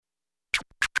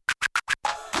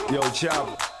Yo,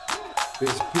 Chopper,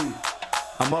 it's Pete.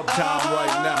 I'm uptown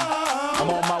right now. I'm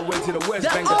on my way to the West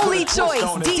Bank. The only choice,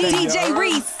 DJ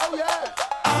Reese. Oh yeah.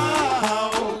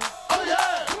 Oh, oh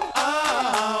yeah.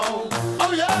 Oh,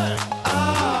 oh yeah.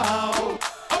 Oh,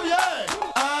 oh yeah.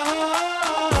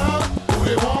 Oh, who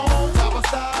they want? Chopper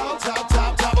style, chop,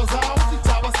 chop, choppers out.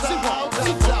 Chopper style,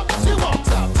 chop, chop, she want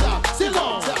chop, chop, she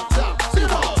want chop, chop, she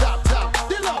want chop, chop,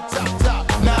 she want chop,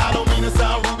 chop. Now I don't mean to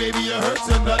sound rude, baby, it hurts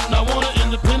or nothing. I want an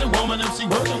independent woman if she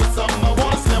working with something. I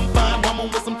want a slim fine woman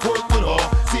with some quirk with her.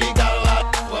 She ain't got a lot,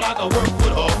 but I can work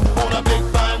with her. Want a big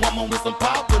fine woman with some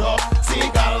pop with her. She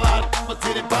ain't got a lot, but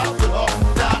titty pop with her.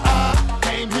 Now I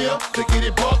came here to get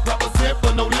it buck, represent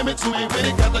for no limit. You ain't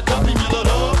really got the company, you load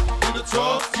up in the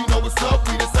truck. You know what's up,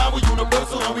 we design with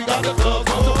Universal and we got the clubs.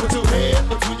 So put your head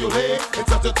between your legs and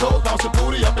touch your toes, bounce your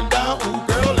booty up and down. Ooh,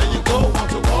 girl, there you go, want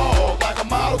to walk like a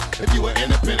model. If you an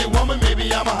independent woman,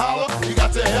 maybe I'm a holler. You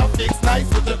got your hair fixed nice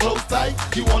with your clothes tight.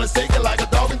 You wanna shake it like a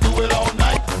dog and do it all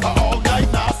night. All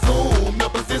night, now assume your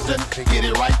position. Get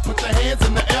it right, put your hands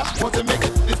in the air. Want to make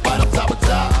it this fight up top of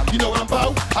top. You know what I'm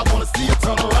about? I wanna see you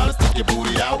turn around and stick your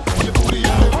booty out. Your booty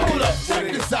out. Hold up,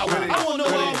 check this out. I wanna know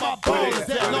all my ballers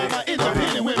at and all my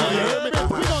independent women. You heard me?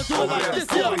 We gon' do it like this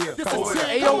here. This is a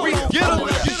Hey, yo, Reese, get him.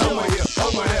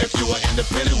 If you an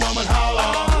independent woman,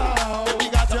 holla. If you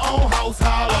got your own house,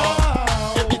 holla.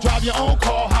 If you drive your own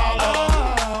car,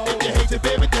 holla. If you hate your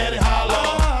baby daddy, holla.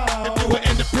 If you an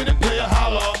independent player,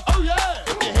 holla. Oh yeah.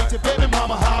 If you hate your baby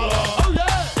mama, holla. Oh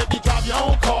yeah. If you drive your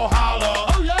own car, holla.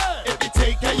 Oh yeah. If you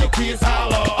take care of your kids,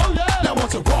 holla. Oh yeah. Now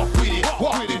won't you walk with it,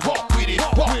 walk with it, walk with it,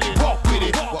 walk with it, walk with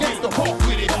it, gangsta walk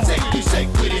with it, take it,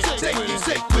 shake with it, take it,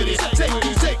 shake with it, take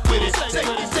it, shake with it, take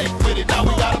it, shake with it. Now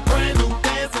we got a brand new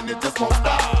dance and it just won't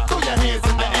stop. Throw your hands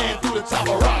in the air through the top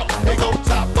of rock. They go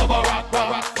top of a rock,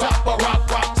 rock, top of rock,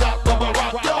 rock, top of a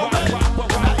rock. Yo man,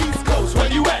 now East Coast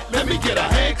where you at? Let me get a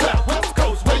hand clap. West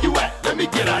Coast where you at? Let me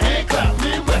get a hand clap.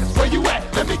 Midwest where you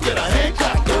at? Let me get a hand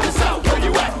clap. Dirty South where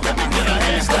you at? Let me get a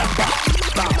hand clap.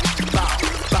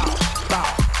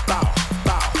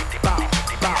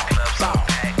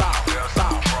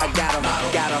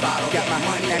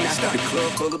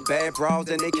 Full of bad bras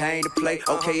and they came to play.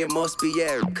 Okay, it must be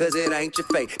air, cause it ain't your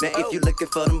fate. Now if you looking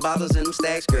for them bottles and them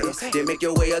stacks, girl, then make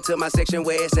your way up to my section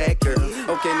where it's at, girl.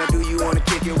 Okay, now do you wanna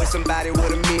kick it with somebody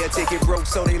with a meal ticket broke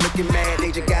so they looking mad,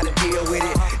 they just gotta deal with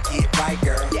it. Get right,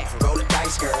 girl, roll the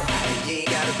dice, girl. You ain't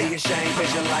gotta be ashamed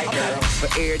cause you like, girl.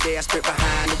 But every day I sprint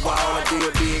behind the wall, I do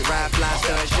a big ride, fly,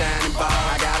 sunshine and ball.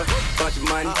 I got a bunch of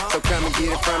money, so come and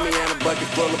get it from me and a bucket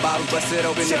full of bottles. Bust it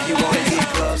open if you wanna get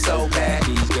club so bad.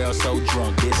 These girls so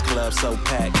drunk, this club so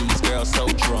packed. These girls so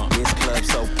drunk, this club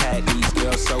so packed. These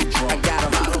girls so drunk. I got a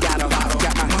bottle,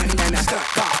 got my money and I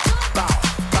stuck ball.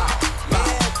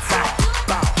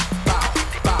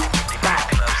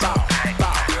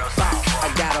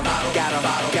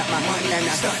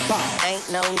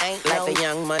 Ain't like a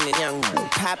young money, young money.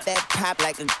 Pop that pop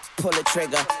like a pull a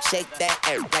trigger. Shake that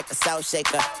like a salt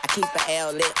shaker. I keep an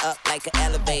L lit up like an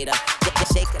elevator.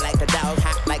 Shake it like a dog,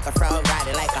 hot like a frog, ride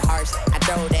it like a horse. I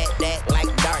throw that like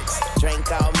darts.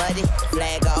 Drink all muddy,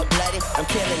 flag all bloody. I'm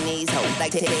killing these hoes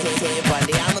like Ted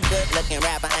Bundy. I'm a good looking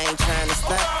rapper, I ain't trying to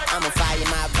stunt. I'ma fire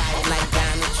my body like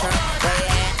Donald Trump. Where you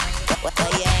at?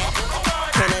 Where you at?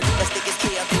 Can a stick his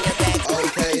key up in your back?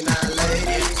 Okay, now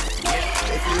ladies,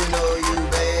 if you know you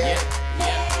bad,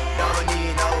 don't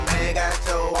need no man, got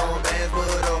your own bands,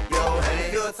 put up your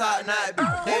hand. You're top night,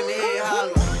 let me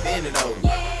holler. Bend it over,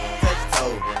 touch your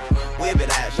toe, whip it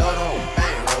out, show them,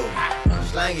 bang roll.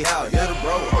 Slang it out, you're the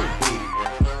bro,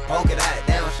 poke it out,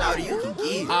 down, shout it, you can get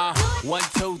it. 1,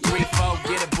 2, 3, 4,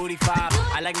 get a booty 5.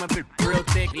 I like my bitch real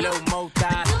thick, little mo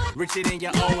thighs. Richer than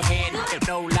your old head,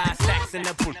 no lie. Stacks in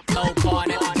the pool, no part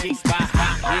at the G-spot.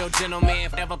 Real gentleman,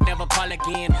 never call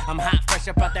again. I'm hot, fresh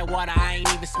up out that water, I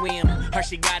ain't even swim. Her,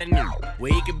 she got a new,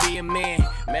 where he could be a man.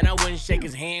 Man, I wouldn't shake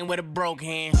his hand with a broke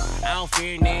hand. I don't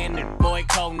fear nan, the boy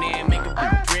Conan. Make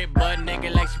a drip, butt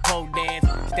nigga like she pole dance.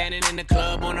 Standing in the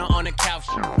club on the couch.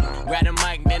 Grab the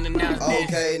mic, then announce this.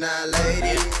 Okay, now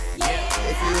ladies,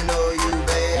 if you know you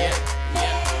bad,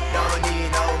 don't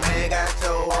need no man, got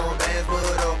your own bands,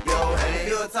 put up your hand.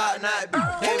 You're top night,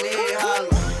 let me holler.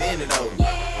 Bend it over,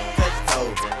 touch your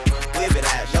toe, whip it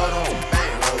out, show them,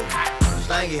 bang roll.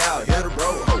 Slang it out, you're the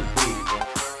bro,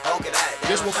 poke it out.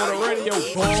 This one for the radio.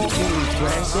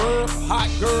 Girl, hot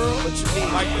girl. What you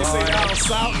need? Like they say down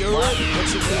south, you ready?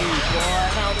 What you need, boy?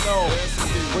 Count it on.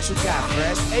 What you got,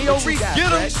 Fresh? Hey, yo, Reese,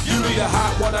 get him. You need a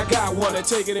hot one, I got one, and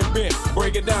take it and bend.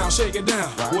 Break it down, shake it down.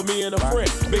 With me and a friend.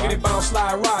 Bigger than bounce,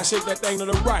 slide, ride, shake that thing to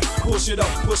the right. Push it up,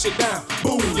 push it down.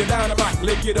 Boom, you're dynamite.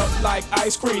 Lick it up like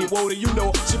ice cream. Whoa, do you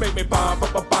know? She make me bomb,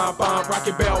 bomb, bomb, bomb. Rock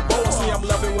your bell, boy. See, I'm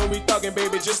loving when we thuggin',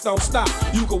 baby. Just don't stop.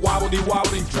 You can wobble-de,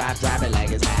 wobble-de. Drop it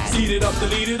like it's hot. Eat it up,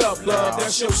 delete it up, love.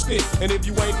 That's your stick. And if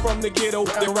you ain't from the ghetto,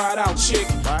 then ride out, chick.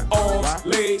 Arms,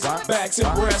 legs, backs,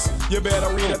 and breasts. You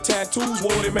better read her tattoos,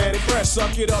 wanted man and fresh.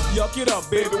 Suck it up, yuck it up,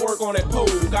 baby. Work on that pole.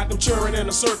 Got them churning in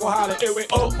a circle, holler, anyway,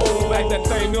 oh. Back that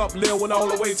thing up, Lil went all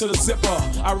the way to the zipper.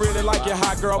 I really like your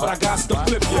hot girl, but I got to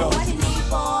flip you. What you need,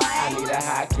 boy? I need a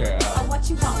hot girl. Oh, what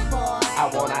you want, boy? I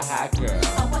want a hot girl.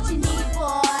 Oh, what you need,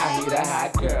 boy? I need a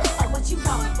hot girl. Oh, what you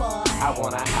want, boy? I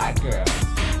want a hot girl.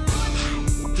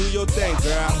 Do your thing,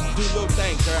 girl. Do your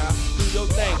thing, girl. Do your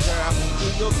thing, girl. Do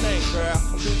your thing, girl.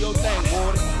 Do your thing,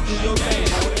 boy. Do your thing,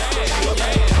 boy. Do your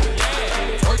thing.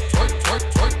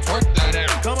 Twerk that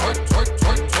out. Come on. Twerk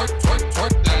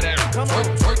that out. Come on.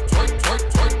 Twerk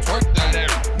that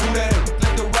out. Move that out.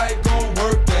 Let the right gon'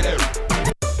 work that out.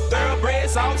 Thoroughbred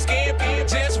soft skin fit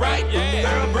just right.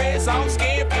 Thoroughbred soft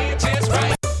skin fit just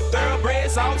right.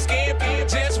 Thoroughbred soft skin fit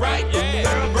just right.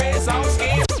 Thoroughbred soft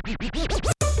skin.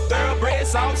 Thoroughbred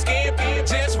soft skin fit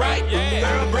just right.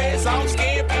 Thoroughbred soft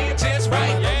skin fit just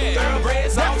right.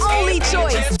 Thoroughbred soft The skin only fit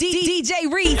choice, just DJ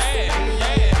Reese.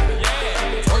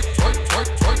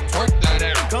 Twerk that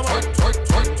out. Come on. Twerk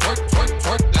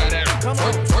that out. Come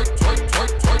on. Twerk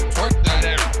that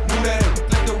out. Move that out.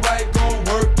 Let the right gon'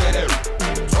 work that out.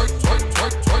 Twerk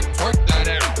that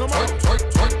out. Come on. Twerk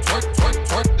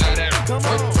that out. Come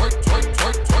on. Twerk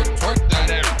that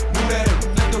out. Move that out.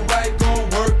 Let the right gon'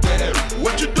 work that out.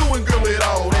 What you doing, girl, with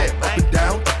all that?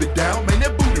 Up and down, man,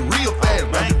 that booty real fast.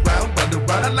 Round and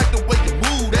round, I like the way you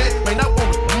move that. Man, I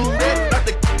wanna move that. Like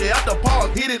the out the ball,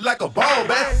 hit it like a ball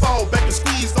back. Fall back and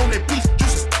squeeze on that piece.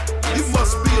 Juices. You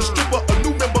must be a stripper, a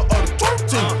new member of the twerk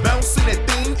team. Bouncing that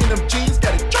thing in them jeans,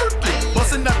 got it jerking.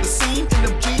 Busting out the scene in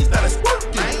them jeans, now it's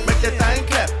working. Make that thing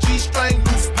clap, G-string,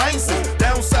 loose pinces.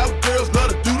 Down south girls love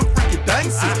to do the freaking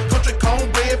dances. Country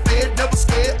cornbread, fed, never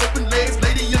scared. Open legs,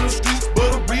 lady in the streets,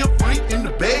 but a real freak in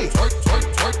the bed.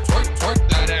 Twerk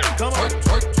that out. Come on.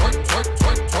 Twerk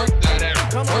that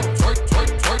out. Come on. Twerk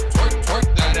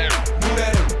that out. Move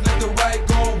that out. Let the right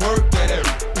gon' work that out.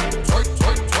 Twerk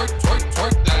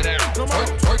that out. Come on.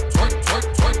 Twerk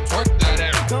that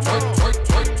out. Come on.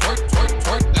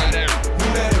 Twerk that out.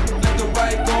 Move that out. Let the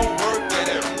right gon' work that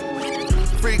out.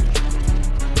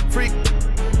 Freak,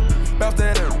 bounce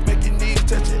that out. Make your knees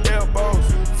touch your elbows.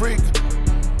 Freak,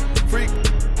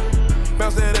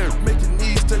 bounce that out. Make your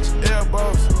knees touch your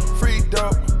elbows. Free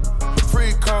dope,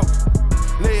 free coke.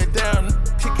 Lay it down,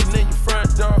 kicking in your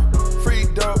front door. Free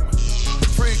dope,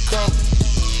 free coke.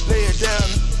 Lay it down,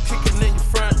 kicking in your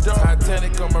front door.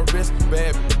 Titanic on my wrist,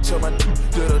 bad bitch on my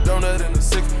did a donut in the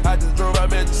six. I just drove out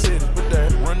Magic City. Put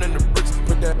that run in the bricks,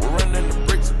 put that run in the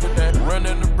bricks, put that run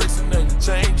in the bricks, and then you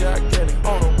change, I get it.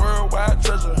 On a worldwide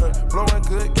treasure hunt, blowing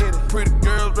good, get it. Pretty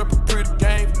girls rep a pretty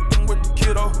game, with the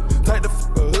kiddo. Tight the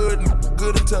hood, and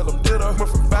good and tell them ditto. Went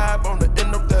from 5 on the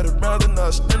end of that around in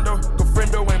a stendo. Go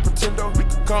friendo, ain't pretendo. We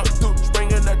can come through,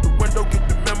 springing at the window, get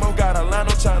the memo. Got a line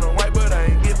on China white, but I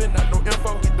ain't giving out no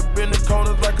info. Get the bending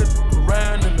corners like a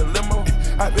around in the limo.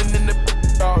 I've been in the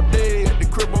all day at the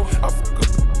cribbo. I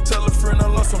fuck tell a friend I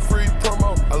lost some free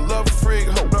promo. I love a freak,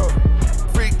 hold up.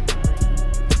 Freak,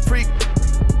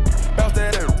 bounce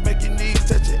that out. Make your knees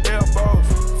touch your elbows.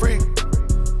 Freak,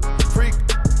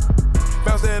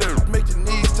 bounce that out. Make your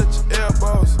knees touch your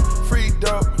elbows. Free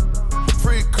dope,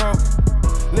 free coke.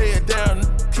 Lay it down,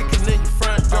 kicking in your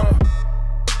front door.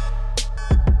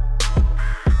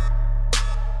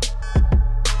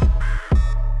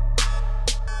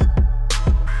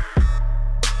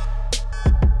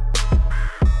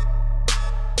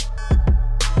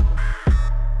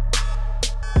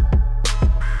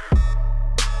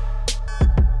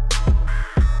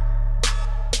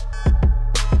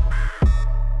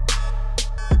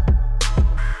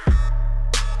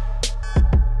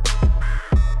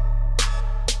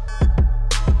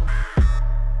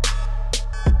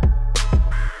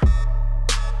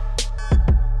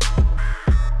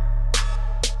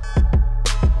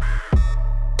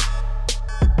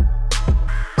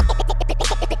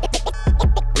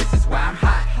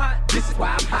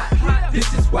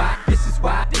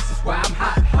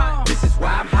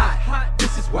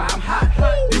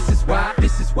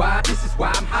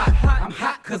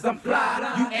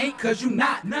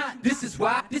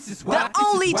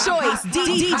 Choice,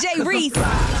 DJ Reese.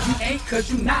 You ain't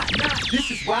cause you not.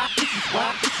 This is why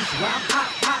I'm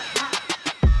hot.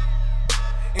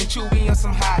 And Chewy on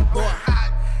some hot boy.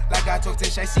 Like I talk to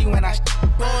Shay, see when I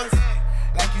boys.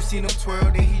 Like you seen him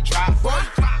twirl, then he drop.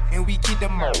 And we keep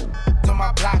them on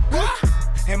my block.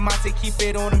 And Monte keep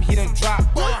it on him, he done drop.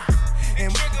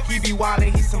 And he be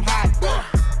wildin', he some hot.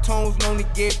 Tones known to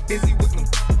get busy with them.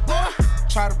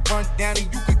 Try to run down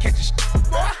and you can catch a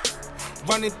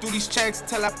running through these checks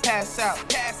till I pass out.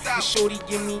 The shorty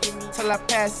give me till I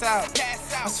pass out.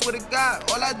 I swear to God,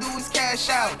 all I do is cash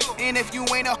out. And if you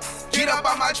ain't up, get up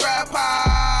on my trap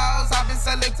house. I've been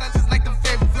selling since like the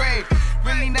 5th grade.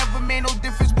 Really never made no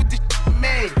difference with the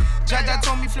made. Jaja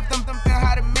told me flip them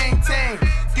how to maintain.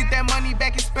 Get that money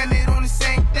back and spend it on the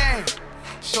same thing.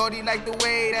 Shorty like the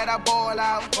way that I ball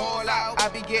out. I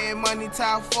be getting money till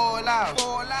I fall out.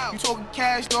 You talking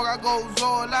cash, dog, I go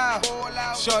all out.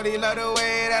 Shorty love the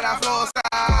way that I flow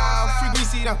out. Free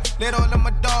greasy them, let all of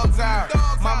my dogs out.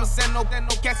 Mama said no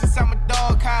cats inside my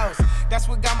dog house. That's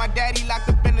what got my daddy locked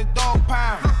up in the dog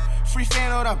pound. Free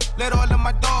fan of them, let all of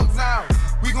my dogs out.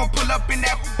 We gon' pull up in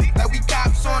that like we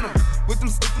cops on them. With them,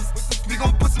 we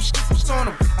gon' put some shit on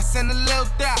them. I send a little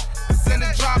drop, I send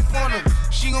a drop on them.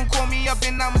 She gon' call me up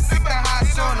and I'ma sit the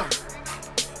highs on them.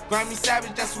 Grammy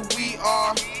Savage, that's what we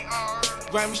are.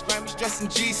 Grammy's dressed in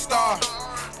G-Star.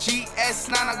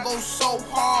 GS9, I go so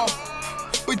hard.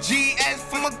 But GS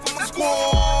from a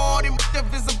squad. And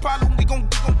if it's a problem, we gon'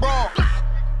 brawl.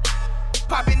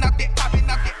 Poppin' out there.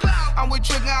 I'm with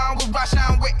Trigger, I'm with Rasha,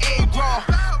 I'm with A-Raw.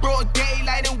 Broad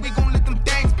daylight and we gon' let them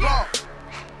things blow.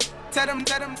 Tell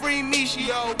them free Mishi,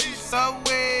 yo.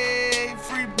 Subway,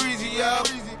 free Breezy, yo.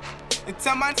 And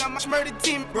tell my murder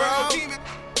team, bro.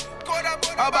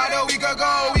 About a week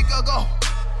ago.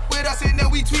 With us and then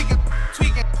we tweaking.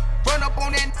 Run up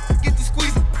on that, get the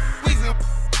squeezing.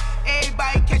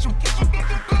 Everybody catch him.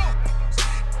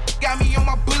 Got me on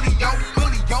my bully, yo.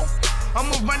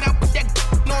 I'ma run out with that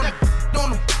on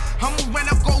him. I'ma run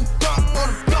up, go dumb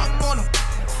on him.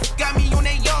 Got me on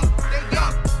that young.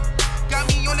 Got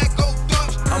me on that go dumb.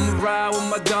 I'ma ride with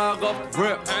my dog off the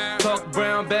rip. Talk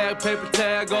brown bag, paper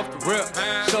tag off the rip.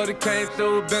 Shorty came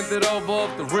through, bent it over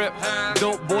off the rip.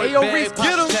 Dope boy bag,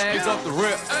 pop tags off the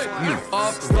rip.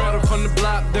 Off the water from the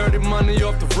block, dirty money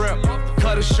off the rip.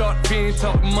 Cut a short fiend,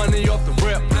 talk money off the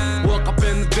rip. Walk up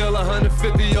in the deal,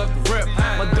 150 off the rip.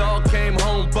 My dog came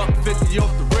home, $150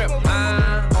 off the rip.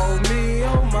 Oh me,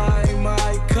 oh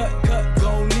my, cut,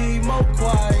 gon' need more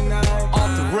quinine.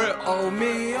 Off the rip. Oh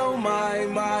me, oh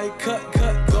my, cut,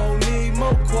 gon' need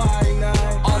more quinine.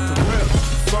 Off the rip.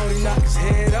 Brody knock his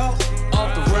head off.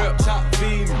 Off the rip. Top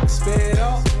feed, sped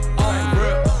off. Off the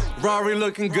rip. Rari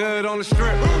looking good on the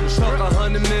strip. Took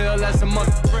 100 mil, that's a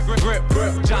month. Grip.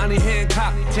 Johnny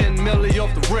Hancock, 10 milli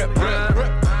off the rip.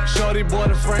 Shorty boy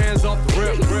the friends off the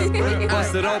rip.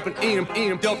 Bust it open, eat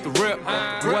him off the rip.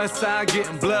 West side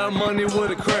getting blood money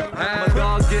with a crip. My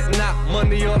dog getting out,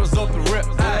 money orders off the rip.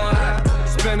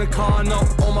 Spend a car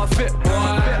note on my fit,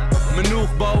 boy.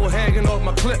 Maneuver bow hanging off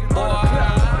my clip, boy.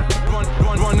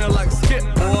 Run there like a skip,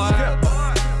 boy.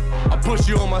 I push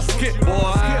you on my skip,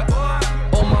 boy.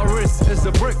 On my wrist is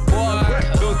a brick, boy.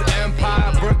 Built the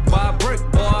empire brick by brick,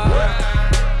 boy.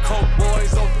 Coke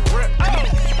boys off the rip.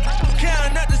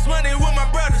 Counting up this money with my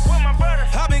brothers.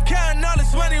 I've been counting all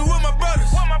this money with my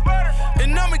brothers.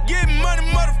 And I'ma get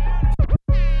money,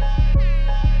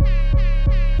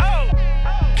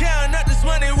 Counting up this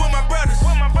money with my brothers.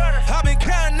 I've been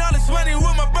counting all this money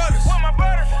with my brothers.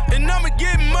 And I'ma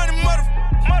get money,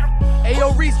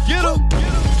 Ayo, Reese, get him.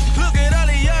 Look at all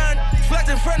the young,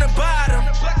 flexing from the bottom.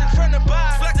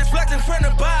 Flexing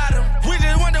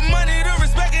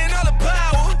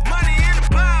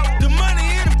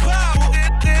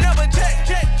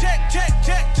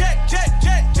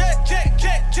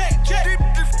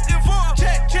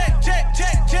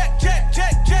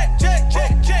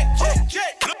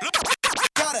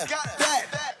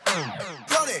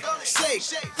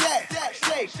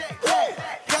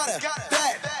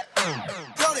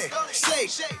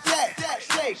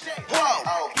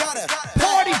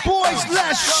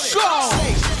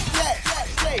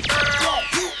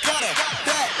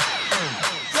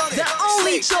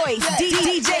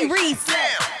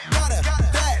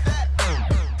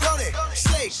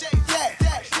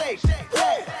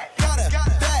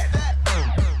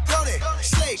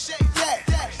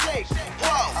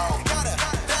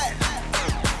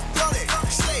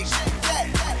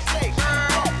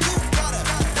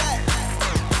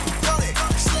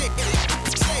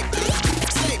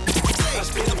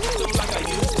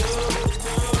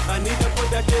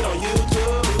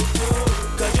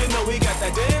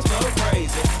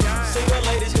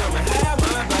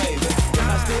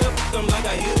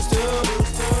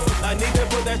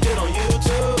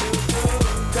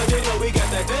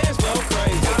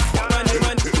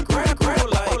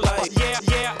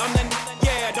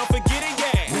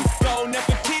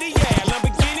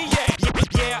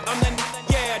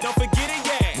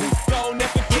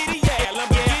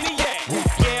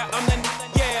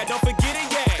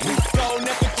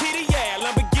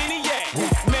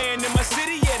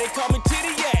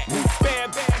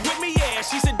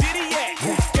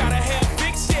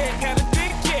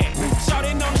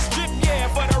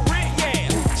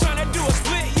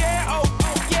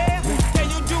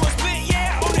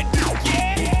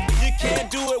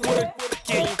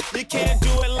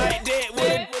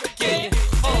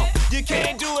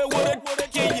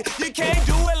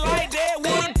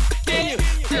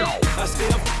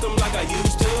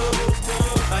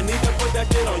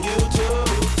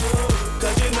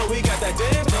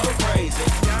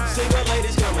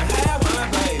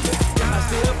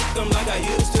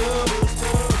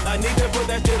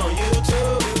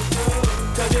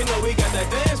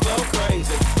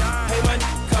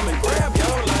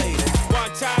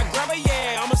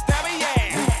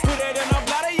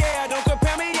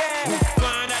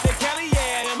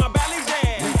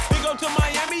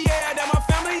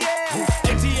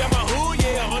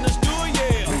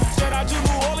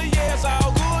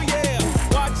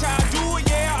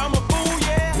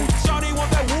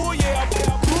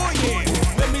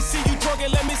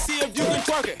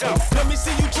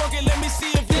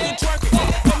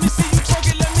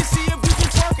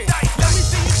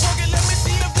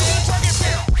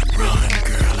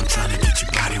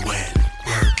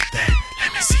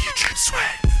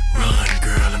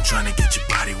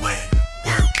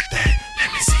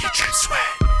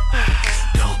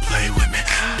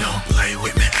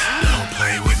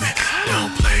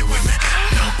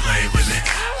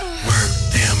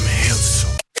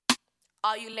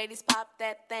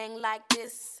like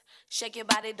this. Shake your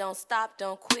body, don't stop,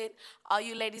 don't quit. All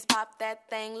you ladies pop that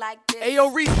thing like this.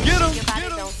 Ayo, Reese, get him. Shake your body,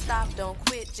 don't stop, don't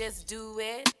quit. Just do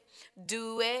it,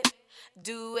 do it,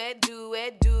 do it, do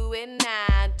it, do it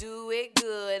now. Do it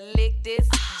good. Lick this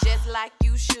just like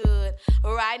you should.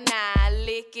 Right now,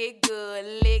 lick it good.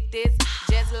 Lick this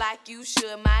just like you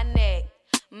should. My neck,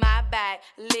 my back,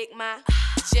 lick my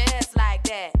just like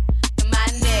that. My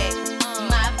neck,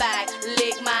 my back,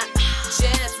 lick my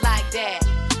just like that.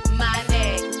 My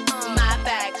neck, my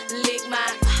back, lick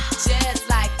my just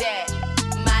like that.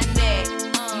 My neck,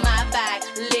 my back,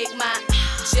 lick my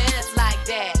just like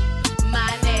that.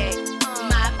 My neck,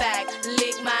 my back,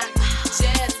 lick my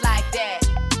just like that.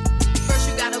 First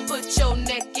you gotta put your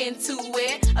neck into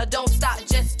it. Don't stop,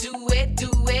 just do it, do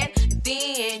it.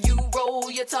 Then you roll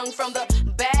your tongue from the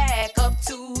back up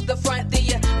to the front. Then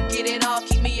you get it all,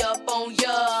 keep me up on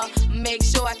ya. Make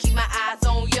sure I keep my eyes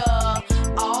on ya.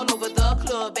 All over the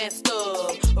club and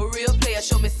stuff. A real player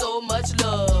show me so much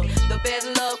love. The best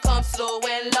love comes slow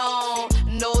and long.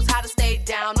 Knows how to stay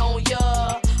down on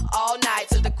ya. All night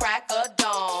till the crack of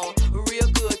dawn. Real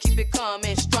good, keep it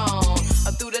coming strong.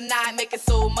 Through the night, making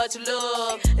so much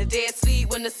love. Dead sleep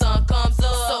when the sun comes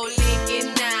up. So lick it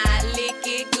now, lick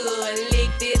it good. Lick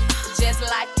this just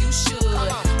like you should.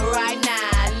 Right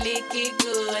now, lick it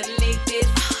good. Lick this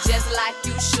just like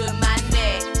you should. My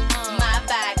neck, my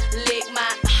back, lick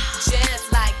my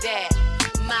just like that.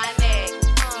 My neck,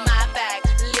 my back,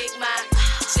 lick my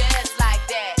just like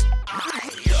that.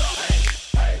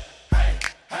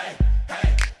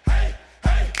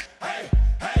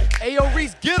 Ayo,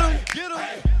 Reese, get him. Get him.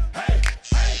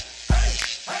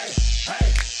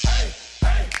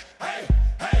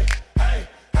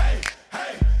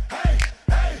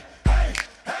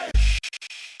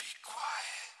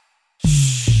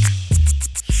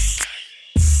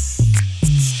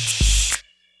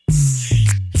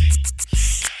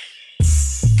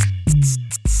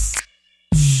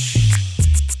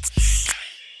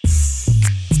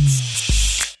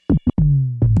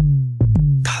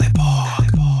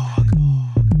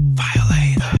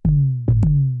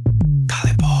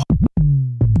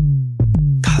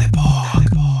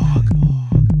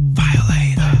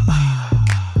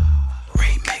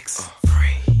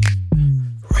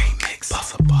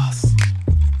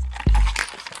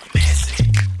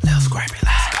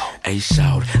 Hey,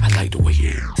 shout, I like the way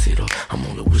you sit up. I'm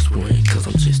only whispering cause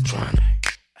I'm just trying to.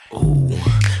 Ooh,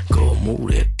 go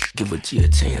move that. Give a G a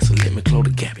chance and let me close the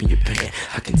gap in your pants.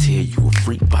 I can tell you a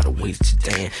freak by the way that you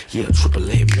dance. Yeah, triple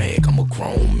A mag, I'm a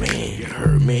grown man. You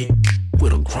heard me?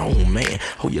 With a grown man.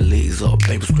 Hold your legs up,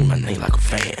 baby, scream my name like a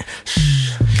fan.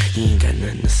 Shh, you ain't got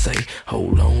nothing to say.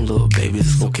 Hold on, little baby,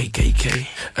 it's okay, KK.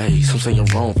 Hey, some say you're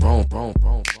wrong.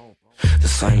 The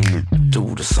same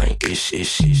do the same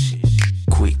ish.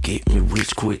 Quick, get me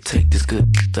rich, quick, take this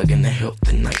good thug in the health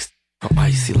and nice. I'm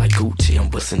icy like Gucci, I'm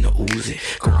bustin' the Uzi.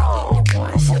 Go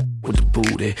with the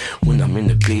booty. When I'm in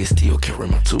the bed, still carry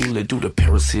my tool. Do the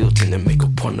Paris Hilton and make a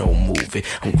porno movie.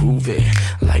 I'm groovy,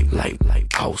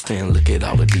 like Austin. Look at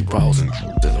all the deep balls and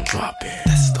that I'm dropping.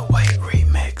 This is the way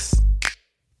remix.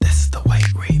 This is the way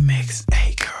remix.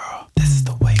 Hey girl, this is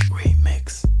the way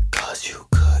remix. Cause you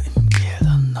couldn't get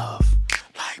enough.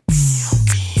 Like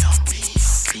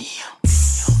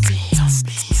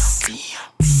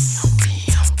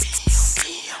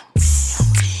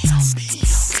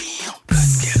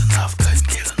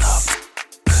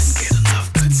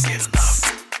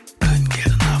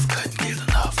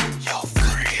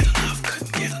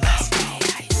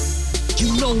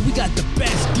we got the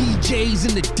best DJs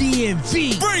in the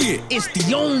DMV. Bring it! It's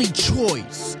the only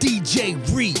choice. DJ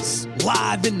Reese,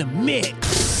 live in the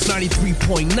mix.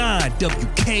 93.9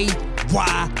 WKYS.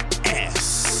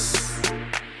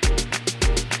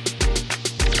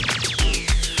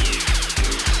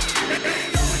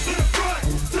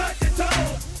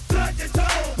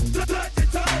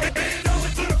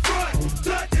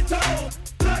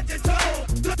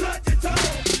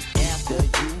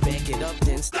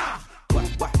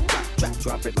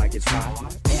 Drop it like it's hot.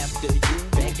 After you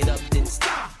back it up, then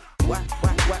stop. What?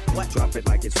 Drop it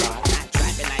like it's hot.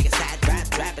 Drop it like it's hot.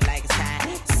 Drop it like it's hot.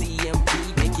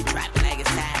 CMP make you drop it like it's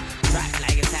hot. Drop it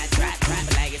like it's hot. Drop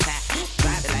it like it's hot.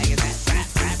 Drop it like it's hot.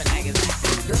 Drop it like it's hot.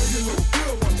 Girl, you look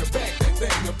good, want to back that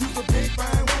thing up. You's a big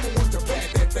fine woman, want to back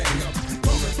that thing up.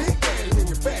 Call me Big Daddy when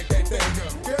you back that thing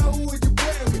up. Girl, who are you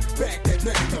playing with? Back that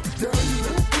thing up. Girl, you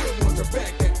look good, want to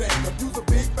back that thing up. You's a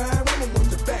big fine woman, want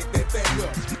to back that thing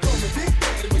up. Call me Big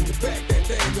Daddy when you back that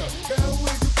thing up. Girl, who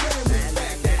are you playing with?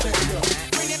 Back that thing up.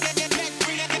 Bring it back,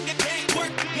 bring it back,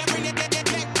 work. Yeah, bring it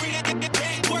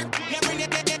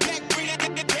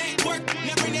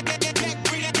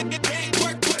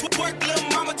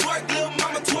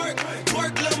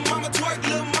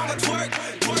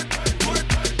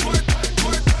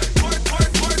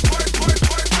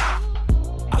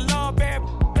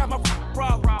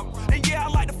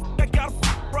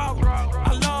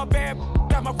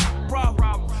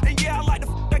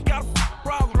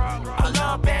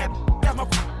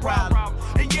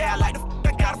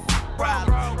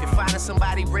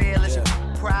somebody real, it's your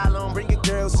problem. Bring your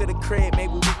girls to the crib,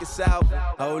 maybe we can solve it.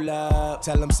 Hold up,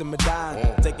 tell them simmer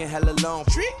down. Taking hella long,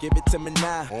 give it to me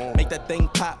now. Make that thing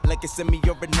pop like it's in me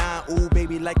over 9. Ooh,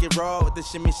 baby, like it raw with the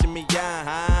shimmy, shimmy, yeah,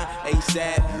 huh?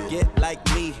 ASAP, get like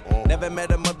me. Never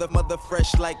met a mother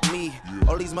fresh like me.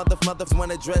 All these mothers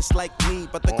wanna dress like me,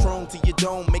 but the chrome to your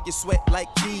dome make you sweat like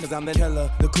me. Cause I'm the killer,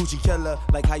 the coochie killer.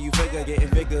 Like how you figure, getting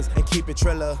figures and keep it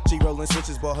triller. She rolling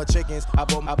switches, bought her chickens. I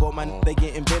bought my, they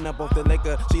getting bent up off the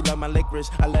liquor. She love my licorice,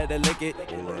 I let her lick it.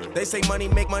 They say money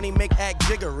make act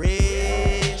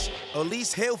jiggerish. At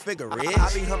least he'll figure it.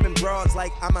 I be humping broads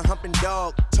like I'm a humping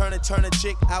dog. Turn a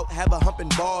chick out, have a humping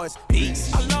bars.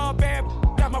 Peace. I love bad,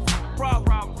 got my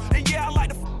problem. And yeah, I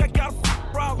like the that got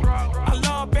a problem. I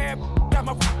love bad, got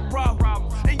my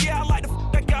problem. And yeah, I like the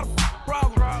that got a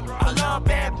problem. I love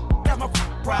bad, got my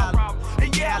problem.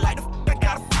 And yeah, I like the that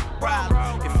got a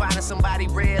problem. If finding somebody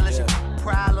real is your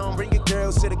problem. Bring your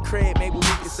girls to the crib, maybe we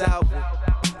can solve it.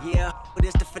 Yeah, but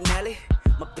it's the finale.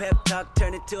 My pep talk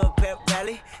turned into a pep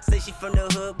rally. Say she from the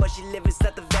hood, but she live in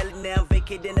South Valley now.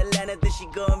 Vacate in Atlanta, then she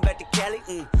going back to Cali.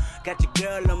 Got your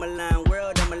girl on my line,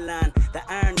 world on my line. The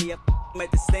irony, I at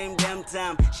the same damn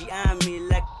time. She eyeing me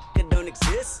like it don't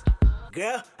exist.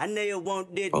 Girl, I know you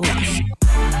want this. Oh.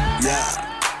 Yeah,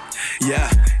 yeah,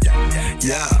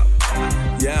 yeah,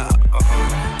 yeah,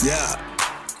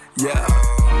 yeah.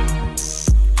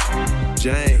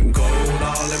 Jane, gold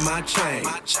all in my chain,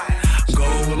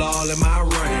 gold all in my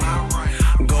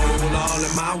ring, gold all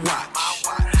in my watch.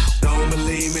 Don't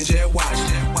believe me, just watch.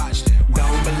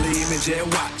 Don't believe me, just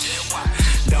watch.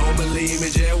 Don't believe me,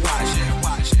 just watch.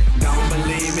 Don't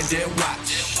believe me, just watch.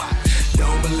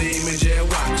 Don't believe me, just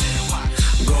watch.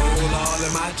 Gold all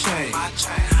in my chain,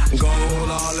 gold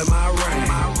all in my ring,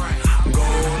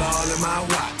 gold all in my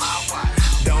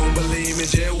watch. Don't believe me,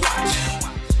 just watch.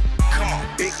 Come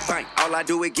on, big bank, all I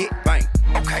do is get bank.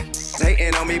 Okay, they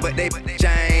hating on me, but they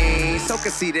change. So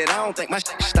conceited, I don't think my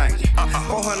shit stank.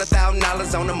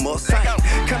 $400,000 on the Mustang.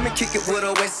 Come and kick it with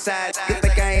a west side. You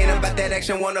think I ain't about that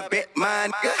action, wanna bet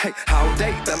mine? Hey, all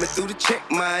day, thumbing through the check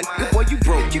mine. Boy, you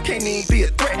broke, you can't even be a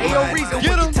threat. Hey, yo, Reese, when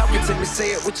you talking to me,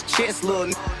 say it with your chest,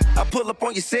 little I pull up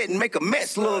on your set and make a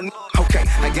mess, little Okay,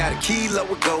 I got a kilo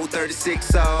of gold,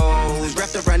 36 O's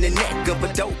wrapped around the neck of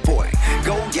a dope boy.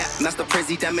 Gold yacht, that's the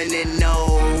Prezi diamond in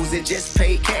nose. And just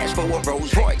paid cash for a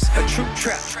Rolls Royce. A true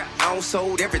trap, I don't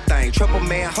sold everything. Trouble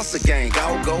man, hustle gang,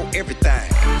 I'll go everything.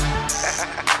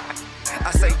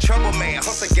 I say trouble man,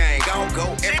 hustle gang, I'll go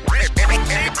everything.